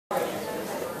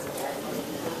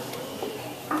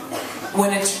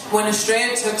When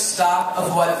Astraea took stock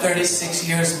of what 36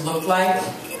 years looked like,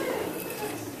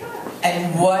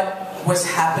 and what was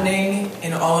happening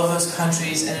in all of those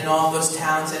countries, and in all of those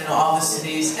towns, and in all the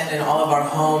cities, and in all of our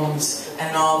homes,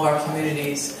 and in all of our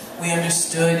communities, we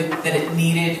understood that it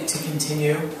needed to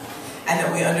continue, and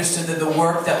that we understood that the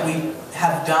work that we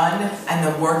have done, and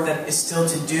the work that is still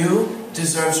to do,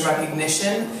 deserves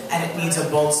recognition, and it needs a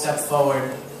bold step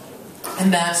forward.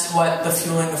 And that's what the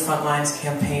Fueling the Frontlines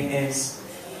campaign is.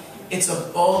 It's a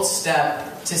bold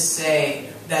step to say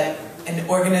that an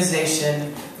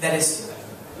organization that is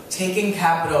taking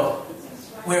capital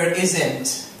where it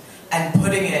isn't and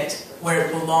putting it where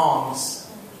it belongs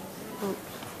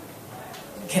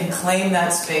can claim that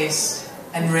space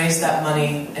and raise that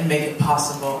money and make it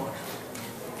possible.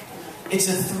 It's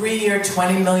a 3-year,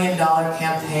 $20 million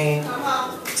campaign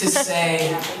to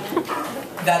say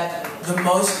that the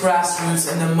most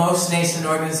grassroots and the most nascent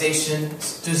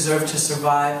organizations deserve to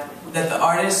survive, that the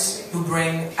artists who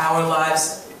bring our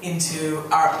lives into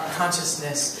our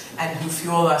consciousness and who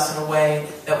fuel us in a way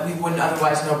that we wouldn't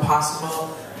otherwise know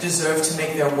possible deserve to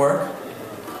make their work,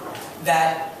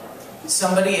 that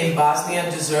somebody in Bosnia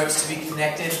deserves to be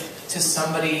connected to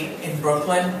somebody in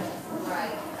Brooklyn,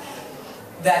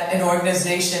 that an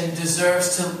organization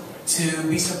deserves to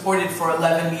be supported for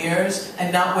 11 years,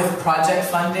 and not with project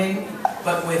funding,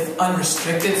 but with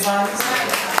unrestricted funds.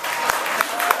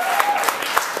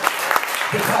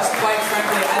 Because quite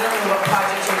frankly, I don't know what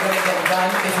projects you're going to get done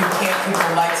if you can't keep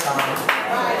the lights on.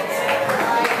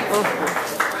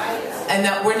 And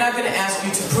that we're not going to ask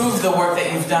you to prove the work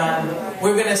that you've done.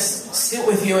 We're going to sit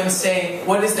with you and say,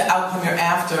 what is the outcome you're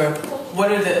after?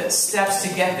 What are the steps to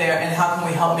get there, and how can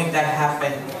we help make that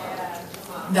happen?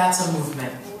 That's a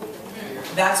movement.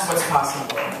 That's what's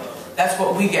possible. That's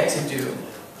what we get to do.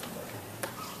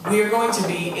 We are going to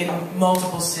be in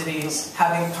multiple cities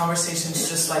having conversations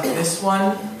just like this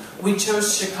one. We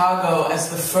chose Chicago as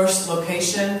the first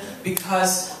location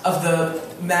because of the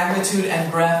magnitude and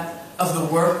breadth of the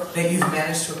work that you've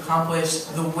managed to accomplish,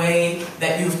 the way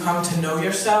that you've come to know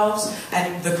yourselves,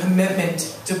 and the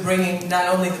commitment to bringing not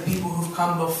only the people who've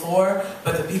come before,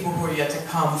 but the people who are yet to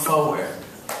come forward.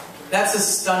 That's a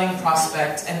stunning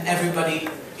prospect, and everybody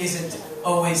isn't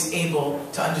always able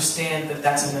to understand that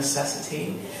that's a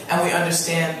necessity. And we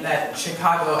understand that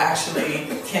Chicago actually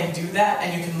can do that,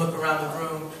 and you can look around the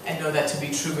room and know that to be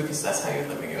true because that's how you're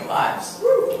living your lives.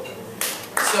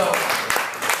 So,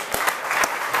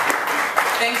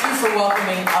 thank you for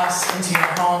welcoming us into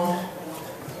your home.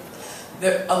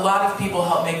 A lot of people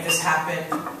help make this happen.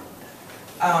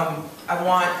 I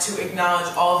want to acknowledge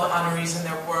all the honorees in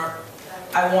their work.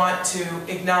 I want to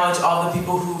acknowledge all the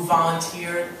people who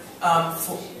volunteered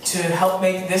to help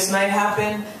make this night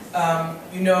happen.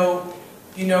 You know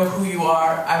who you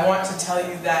are. I want to tell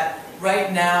you that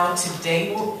right now, to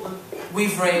date,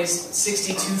 we've raised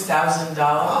 $62,000.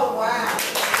 Oh, wow.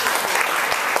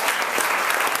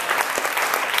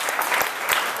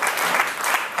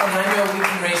 And I know we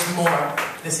can raise more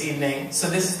this evening. So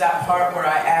this is that part where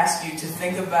I ask you to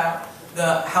think about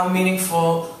how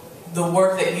meaningful the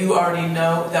work that you already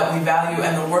know that we value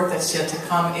and the work that's yet to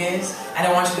come is. And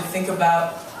I want you to think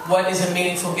about what is a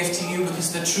meaningful gift to you,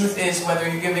 because the truth is, whether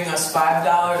you're giving us $5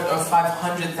 or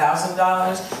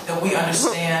 $500,000, that we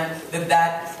understand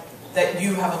that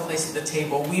you have a place at the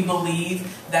table. We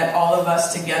believe that all of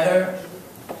us together,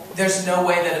 there's no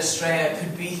way that Astraea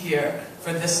could be here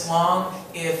for this long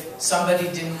if somebody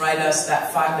didn't write us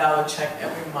that $5 check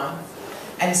every month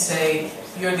and say,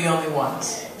 you're the only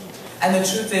ones. And the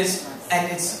truth is,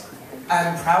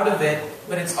 I'm proud of it,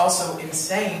 but it's also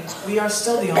insane, we are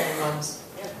still the only ones.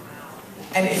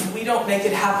 And if we don't make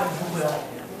it happen, who will?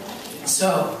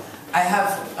 So, I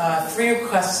have 3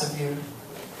 requests of you.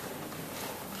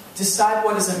 Decide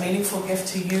what is a meaningful gift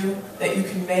to you that you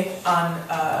can make on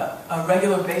a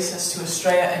regular basis to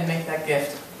Astraea and make that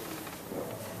gift.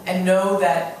 And know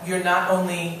that you're not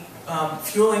only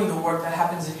fueling the work that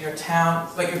happens in your town,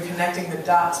 but you're connecting the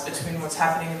dots between what's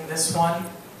happening in this one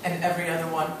and every other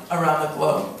one around the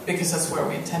globe, because that's where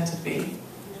we intend to be.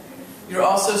 You're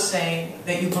also saying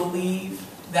that you believe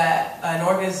that an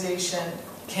organization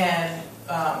can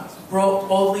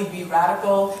boldly be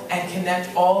radical and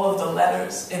connect all of the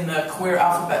letters in the queer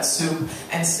alphabet soup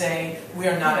and say, we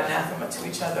are not anathema to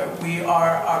each other. We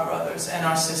are our brothers and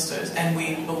our sisters, and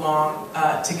we belong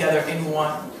together in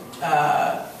one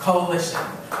coalition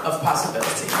of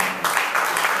possibility.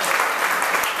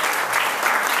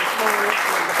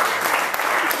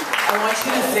 I want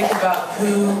you to think about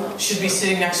who should be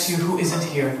sitting next to you who isn't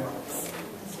here.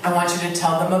 I want you to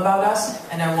tell them about us,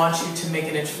 and I want you to make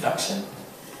an introduction.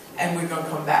 And we're going to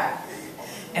come back.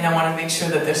 and I want to make sure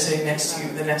that they're sitting next to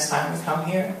you the next time we come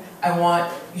here. I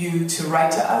want you to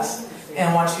write to us, and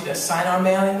I want you to sign our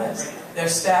mailing list.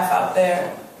 There's staff out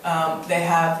there. They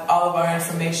have all of our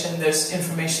information. There's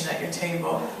information at your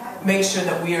table. Make sure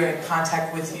that we are in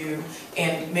contact with you,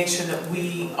 and make sure that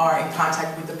we are in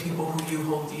contact with the people who you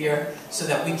hold dear, so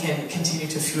that we can continue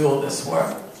to fuel this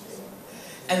work.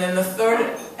 And then the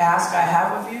third ask I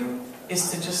have of you is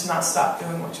to just not stop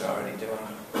doing what you're already doing.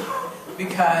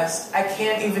 Because I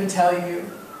can't even tell you,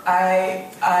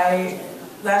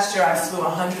 last year I flew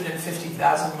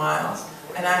 150,000 miles,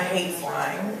 and I hate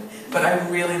flying, but I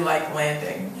really like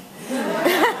landing.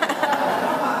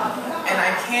 And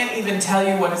I can't even tell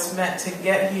you what it's meant to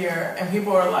get here, and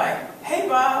people are like, hey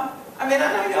Bob, I mean,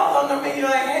 I know y'all don't know me, you're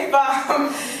like, hey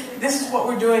Bob, this is what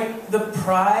we're doing. The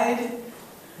pride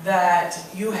that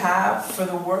you have for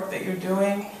the work that you're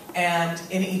doing and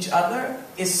in each other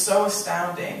is so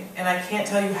astounding. And I can't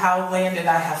tell you how landed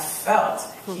I have felt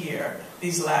here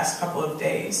these last couple of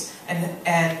days,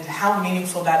 and how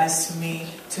meaningful that is to me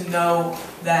to know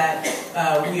that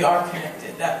we are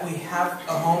connected, that we have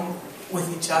a home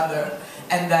with each other,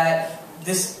 and that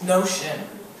this notion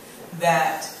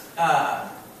that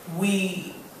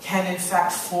we can in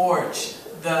fact forge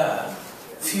the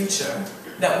future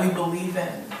that we believe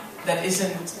in, that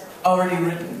isn't already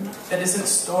written, that isn't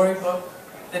storybook,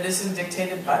 that isn't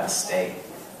dictated by the state,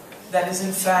 that is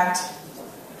in fact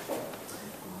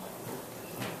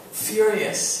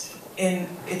furious in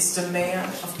its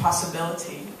demand of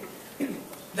possibility.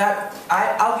 That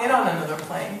I'll get on another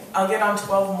plane, I'll get on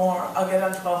 12 more, I'll get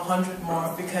on 1,200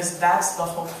 more, because that's the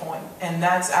whole point. And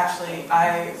that's actually,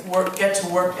 I get to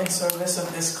work in service of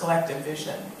this collective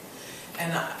vision.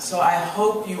 And so I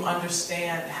hope you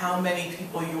understand how many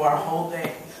people you are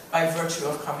holding by virtue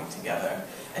of coming together.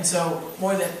 And so,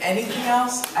 more than anything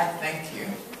else, I thank you.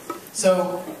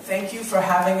 So, thank you for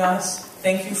having us.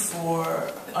 Thank you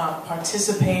for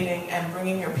participating and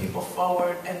bringing your people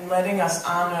forward and letting us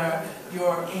honor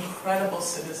your incredible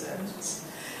citizens.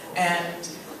 And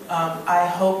I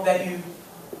hope that you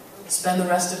spend the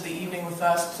rest of the evening with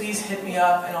us. Please hit me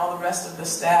up and all the rest of the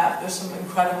staff. There's some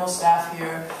incredible staff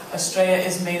here. Astraea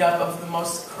is made up of the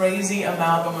most crazy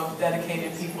amalgam of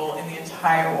dedicated people in the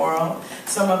entire world.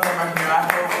 Some of them are here. I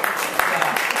hope.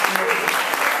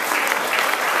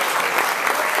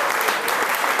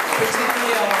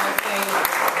 Particularly, I want to thank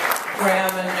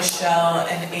Graham and Michelle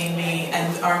and Amy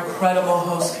and our incredible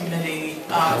host committee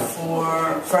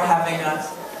for having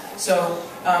us. So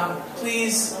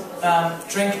please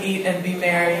drink, eat, and be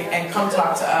merry, and come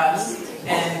talk to us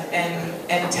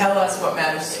and tell us what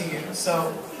matters to you.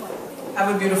 So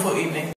have a beautiful evening.